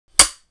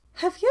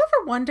Have you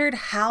ever wondered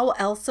how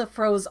Elsa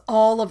froze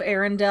all of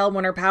Arendelle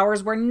when her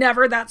powers were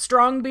never that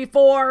strong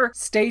before?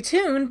 Stay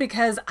tuned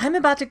because I'm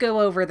about to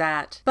go over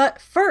that. But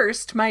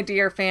first, my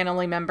dear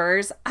family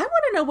members, I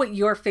want to know what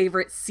your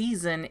favorite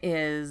season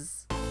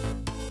is.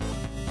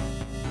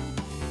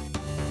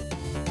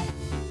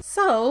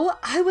 So,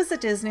 I was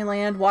at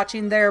Disneyland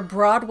watching their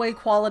Broadway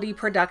quality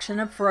production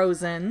of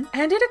Frozen,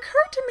 and it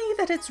occurred to me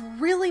that it's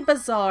really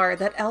bizarre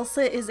that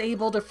Elsa is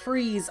able to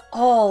freeze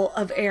all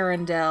of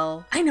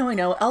Arendelle. I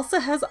know, Elsa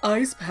has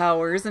ice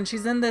powers and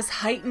she's in this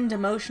heightened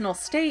emotional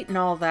state and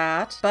all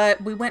that,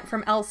 but we went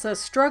from Elsa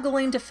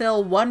struggling to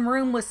fill one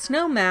room with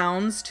snow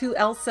mounds to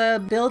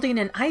Elsa building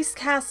an ice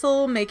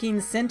castle,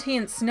 making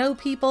sentient snow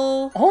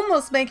people,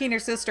 almost making her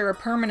sister a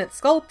permanent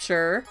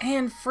sculpture,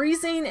 and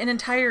freezing an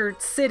entire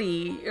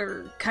city,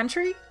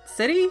 country?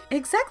 City?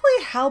 Exactly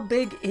how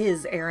big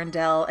is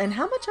Arendelle and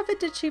how much of it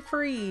did she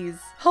freeze?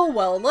 Oh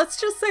well,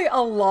 let's just say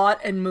a lot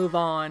and move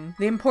on.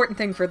 The important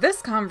thing for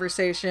this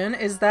conversation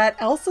is that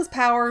Elsa's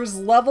powers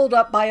leveled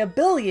up by 1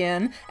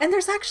 billion, and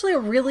there's actually a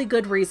really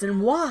good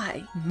reason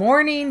why.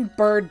 Morning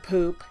bird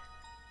poop.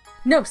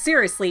 No,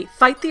 seriously,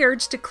 fight the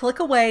urge to click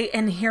away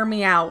and hear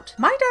me out.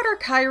 My daughter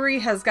Kyrie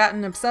has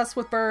gotten obsessed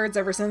with birds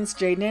ever since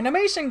Jaiden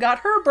Animation got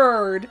her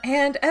bird.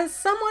 And as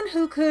someone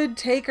who could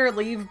take or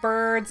leave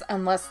birds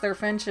unless they're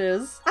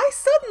finches, I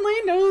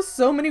suddenly know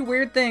so many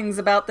weird things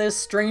about this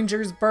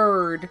stranger's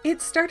bird. It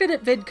started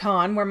at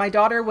VidCon where my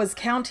daughter was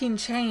counting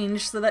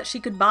change so that she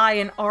could buy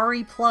an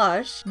Ari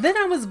plush. Then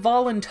I was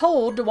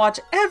voluntold to watch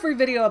every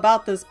video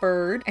about this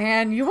bird.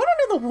 And you want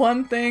to know the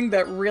one thing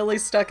that really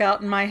stuck out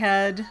in my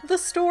head? The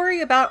story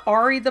about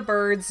Ari the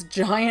bird's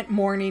giant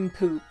morning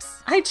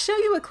poops. I'd show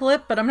you a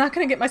clip, but I'm not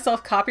going to get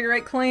myself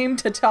copyright claimed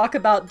to talk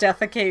about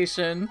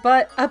defecation.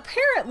 But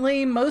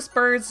apparently most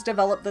birds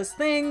develop this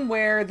thing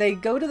where they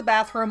go to the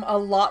bathroom a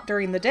lot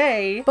during the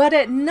day, but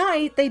at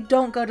night they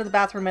don't go to the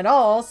bathroom at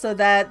all so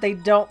that they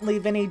don't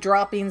leave any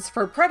droppings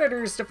for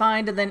predators to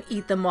find and then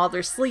eat them while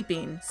they're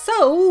sleeping.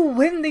 So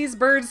when these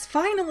birds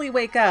finally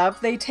wake up,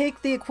 they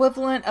take the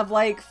equivalent of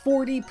like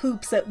 40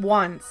 poops at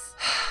once.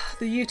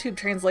 The YouTube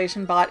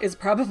translation bot is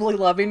probably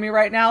loving me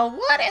right now.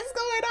 What is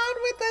going on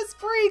with this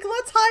freak?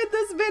 Let's hide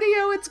this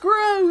video, it's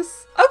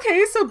gross.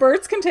 Okay, so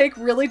birds can take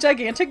really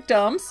gigantic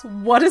dumps.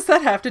 What does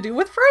that have to do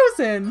with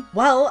Frozen?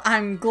 Well,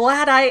 I'm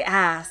glad I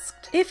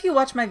asked. If you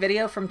watch my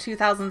video from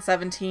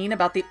 2017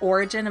 about the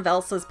origin of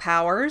Elsa's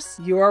powers,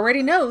 you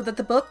already know that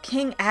the book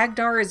King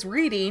Agdar is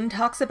reading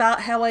talks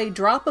about how a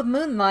drop of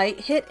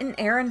moonlight hit an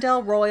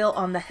Arendelle royal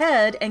on the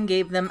head and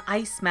gave them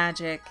ice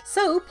magic.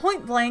 So,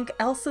 point blank,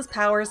 Elsa's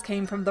powers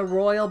came from the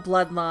royal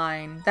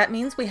bloodline. That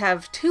means we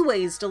have two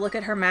ways to look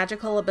at her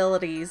magical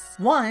abilities.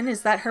 One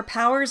is that her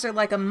powers are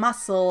like a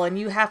muscle and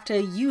you have to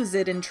use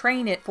it and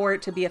train it for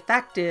it to be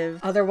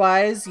effective.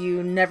 Otherwise,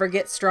 you never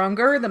get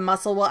stronger, the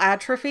muscle will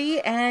atrophy,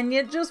 and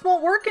it just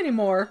won't work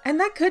anymore. And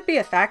that could be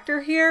a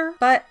factor here,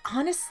 but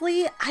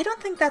honestly, I don't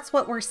think that's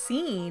what we're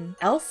seeing.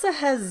 Elsa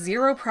has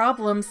zero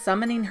problem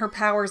summoning her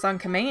powers on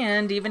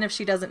command, even if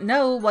she doesn't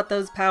know what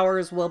those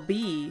powers will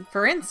be.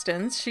 For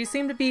instance, she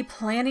seemed to be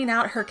planning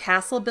out her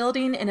castle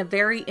building in a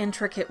very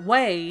intricate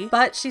way,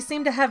 but she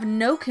seemed to have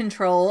no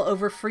control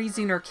over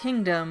freezing her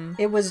kingdom.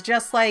 It was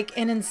just like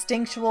an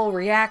instinctual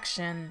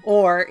reaction.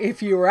 Or,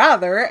 if you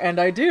rather, and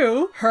I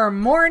do, her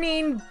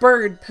morning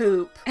bird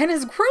poop. And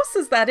as gross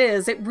as that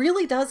is, it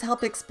really does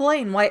help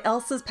explain why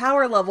Elsa's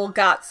power level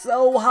got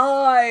so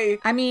high.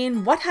 I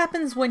mean, what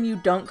happens when you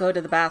don't go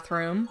to the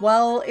bathroom?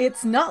 Well,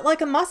 it's not like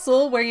a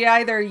muscle where you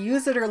either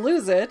use it or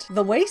lose it.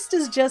 The waste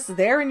is just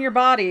there in your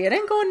body. It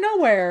ain't going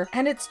nowhere.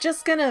 And it's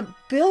just gonna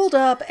build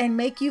up and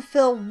make you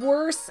feel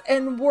worse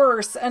and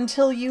worse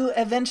until you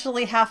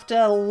eventually have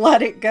to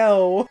let it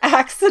go.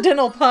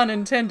 Accidental pun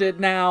intended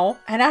now.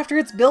 And after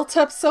it's built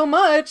up so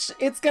much,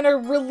 it's gonna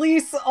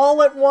release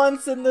all at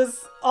once in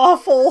this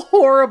awful,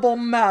 horrible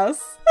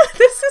mess.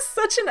 This is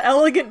such an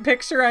elegant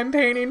picture I'm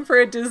painting for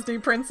a Disney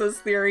princess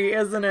theory,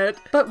 isn't it?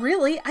 But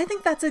really, I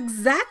think that's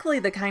exactly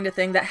the kind of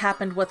thing that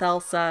happened with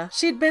Elsa.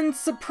 She'd been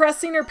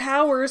suppressing her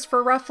powers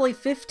for roughly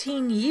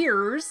 15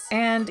 years,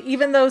 and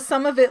even though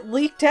some of it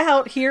leaked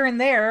out here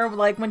and there,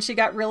 like when she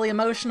got really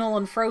emotional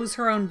and froze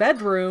her own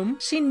bedroom,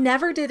 she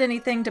never did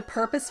anything to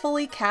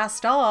purposefully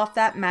cast off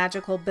that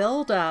magical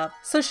buildup.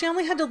 So she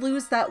only had to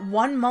lose that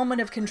one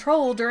moment of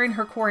control during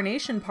her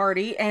coronation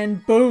party,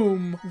 and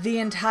boom! The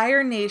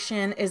entire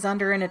nation is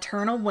under an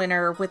eternal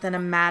winter within a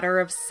matter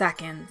of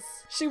seconds.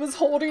 She was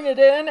holding it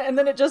in and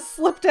then it just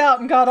slipped out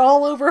and got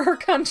all over her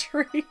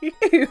country.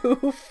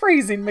 Ew,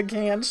 freezing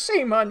McCann,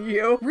 shame on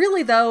you.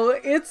 Really though,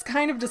 it's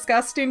kind of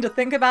disgusting to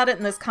think about it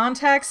in this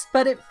context,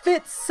 but it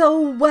fits so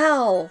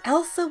well.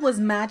 Elsa was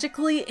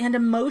magically and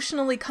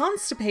emotionally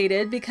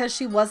constipated because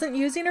she wasn't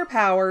using her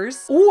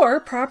powers or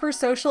proper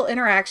social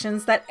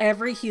interactions that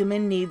every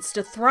human needs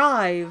to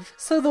thrive.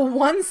 So the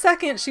 1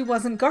 second she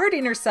wasn't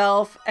guarding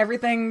herself,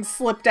 everything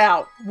slipped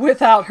out.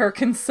 without her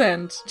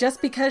consent,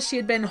 just because she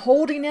had been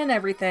holding in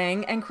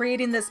everything and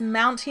creating this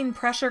mounting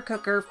pressure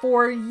cooker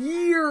for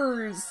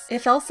years.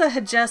 If Elsa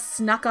had just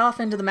snuck off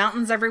into the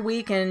mountains every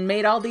week and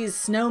made all these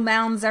snow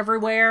mounds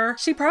everywhere,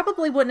 she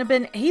probably wouldn't have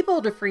been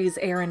able to freeze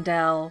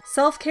Arendelle.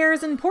 Self-care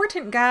is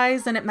important,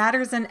 guys, and it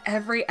matters in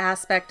every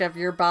aspect of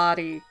your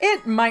body.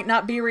 It might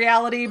not be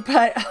reality,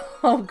 but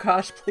oh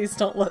gosh, please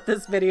don't let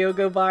this video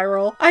go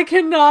viral. I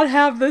cannot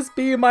have this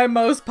be my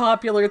most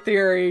popular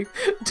theory.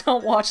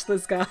 Don't watch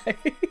this, guy.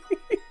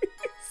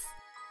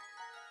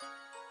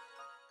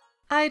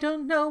 I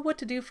don't know what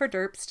to do for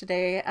derps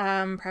today.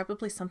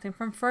 Probably something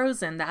from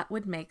Frozen. That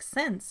would make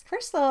sense.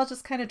 First of all, I'll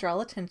just kind of draw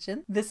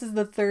attention. This is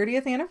the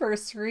 30th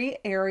anniversary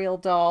Ariel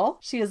doll.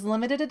 She is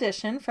limited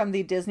edition from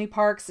the Disney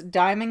Parks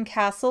Diamond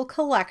Castle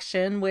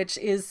collection, which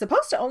is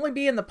supposed to only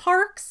be in the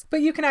parks,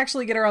 but you can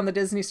actually get her on the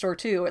Disney store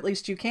too. At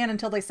least you can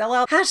until they sell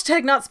out.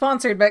 Hashtag not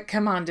sponsored, but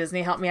come on,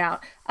 Disney, help me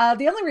out.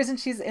 The only reason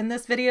she's in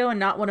this video and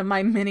not one of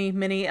my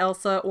mini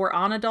Elsa or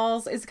Anna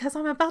dolls is because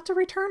I'm about to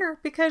return her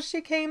because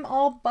she came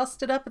all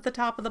busted up at the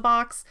top of the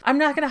box. I'm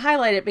not going to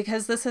highlight it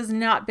because this has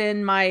not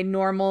been my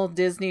normal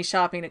Disney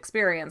shopping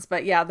experience,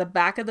 but yeah, the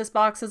back of this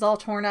box is all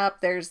torn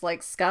up. There's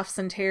like scuffs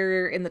and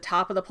tear in the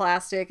top of the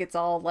plastic. It's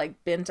all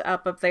like bent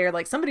up there.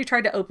 Like somebody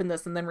tried to open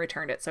this and then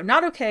returned it. So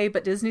not okay,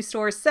 but Disney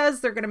Store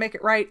says they're going to make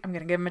it right. I'm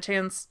going to give them a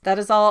chance. That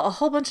is all, a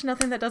whole bunch of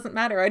nothing that doesn't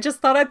matter. I just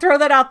thought I'd throw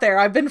that out there.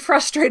 I've been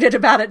frustrated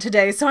about it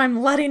today, so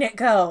I'm letting it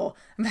go.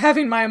 I'm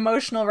having my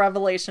emotional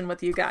revelation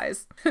with you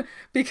guys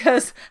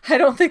because I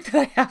don't think that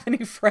I have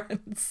any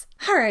friends.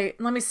 All right,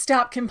 let me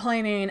stop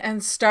complaining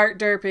and start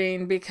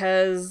derping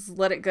because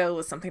let it go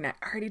was something I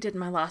already did in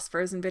my last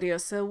Frozen video.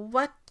 So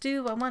what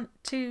do I want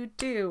to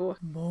do?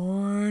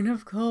 Born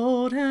of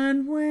cold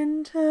and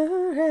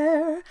winter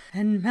air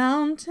and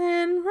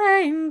mountain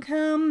rain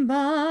combining,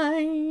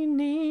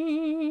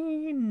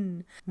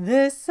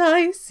 this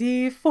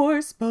icy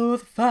force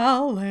both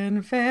foul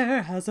and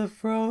fair has a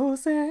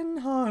frozen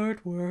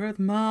heart worth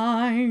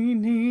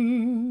mining.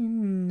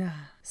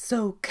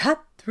 So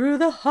cut through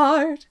the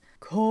heart,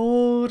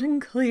 cold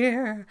and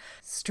clear,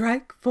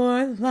 strike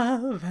for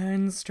love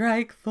and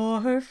strike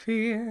for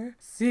fear.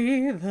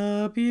 See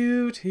the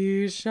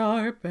beauty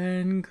sharp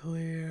and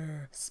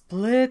clear,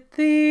 split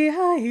the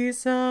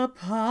ice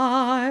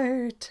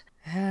apart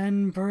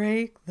and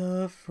break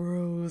the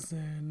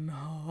frozen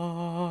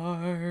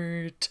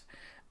heart.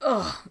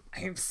 Ugh,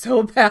 I'm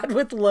so bad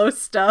with low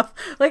stuff.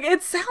 Like,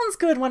 it sounds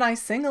good when I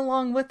sing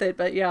along with it,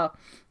 but yeah.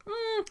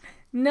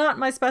 Not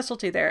my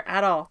specialty there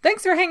at all.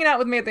 Thanks for hanging out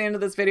with me at the end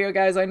of this video,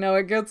 guys. I know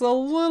it gets a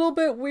little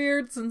bit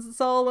weird since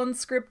it's all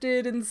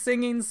unscripted and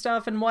singing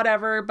stuff and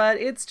whatever, but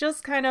it's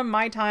just kind of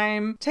my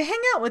time to hang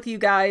out with you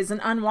guys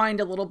and unwind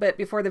a little bit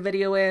before the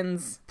video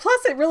ends.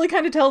 Plus, it really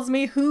kind of tells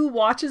me who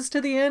watches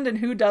to the end and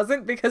who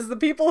doesn't, because the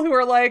people who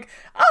are like,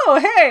 oh,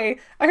 hey,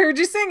 I heard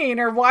you singing,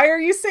 or why are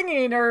you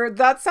singing, or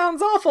that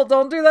sounds awful,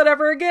 don't do that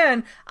ever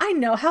again. I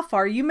know how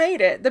far you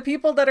made it. The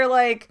people that are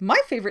like, my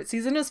favorite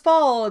season is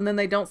fall, and then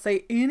they don't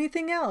say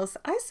anything else,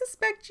 I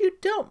suspect you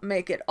don't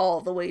make it all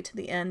the way to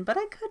the end, but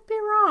I could be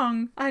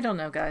wrong. I don't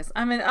know, guys.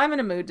 I'm in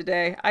a mood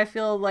today. I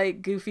feel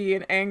like goofy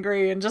and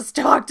angry and just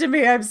talk to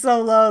me. I'm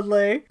so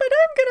lonely. But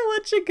I'm gonna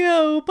let you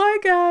go. Bye,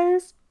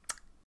 guys.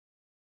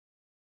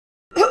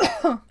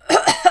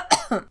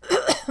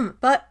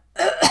 But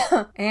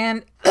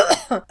and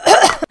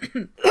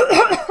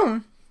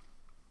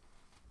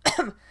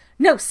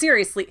no,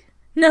 seriously.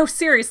 No,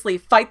 seriously.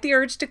 Fight the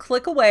urge to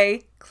click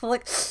away.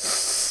 Click.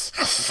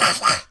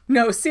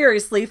 No,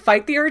 seriously,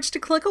 fight the urge to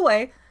click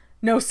away.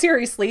 No,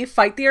 seriously,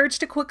 fight the urge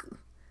to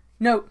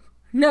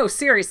No,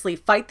 seriously,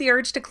 fight the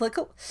urge to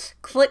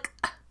click.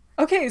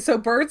 Okay, so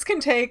birds can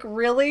take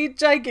really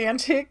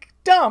gigantic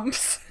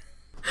dumps.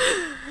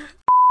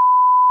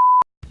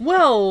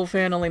 Well,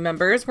 family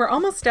members, we're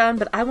almost done,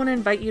 but I want to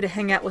invite you to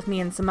hang out with me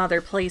in some other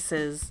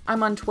places.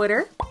 I'm on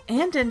Twitter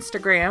and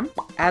Instagram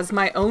as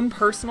my own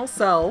personal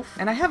self,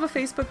 and I have a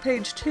Facebook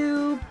page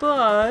too,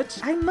 but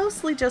I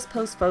mostly just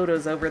post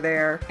photos over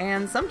there.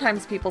 And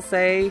sometimes people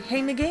say, hey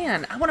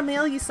McGann, I want to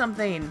mail you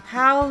something.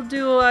 How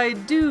do I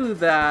do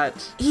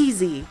that?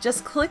 Easy.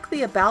 Just click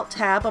the About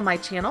tab on my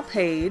channel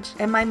page,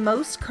 and my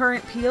most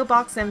current P.O.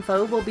 Box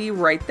info will be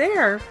right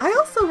there. I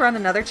also run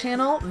another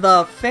channel,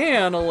 The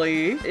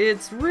Family.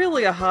 It's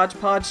really a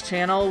hodgepodge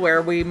channel where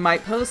we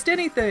might post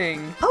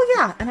anything. Oh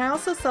yeah, and I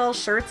also sell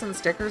shirts and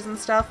stickers and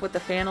stuff with the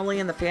Family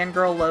and the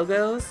Fangirl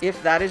logos.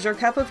 If that is your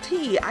cup of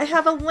tea, I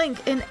have a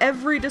link in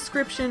every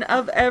description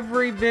of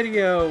every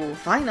video.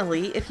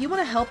 Finally, if you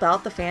want to help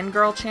out the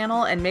Fangirl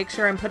channel and make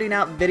sure I'm putting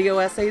out video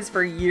essays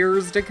for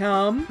years to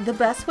come, the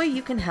best way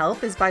you can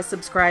help is by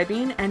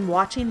subscribing and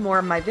watching more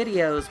of my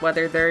videos,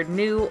 whether they're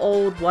new,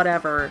 old,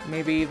 whatever.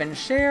 Maybe even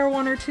share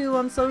one or two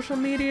on social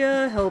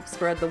media, help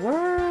spread the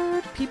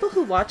word. People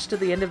who watch to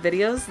the end of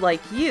videos like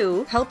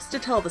you helps to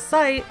tell the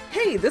site,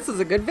 hey, this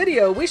is a good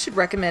video, we should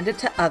recommend it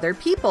to other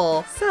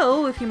people.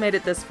 So if you made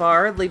it this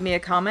far, leave me a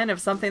comment of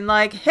something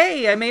like,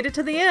 hey, I made it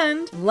to the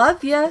end.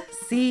 Love ya.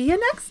 See you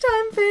next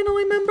time,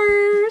 family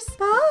members.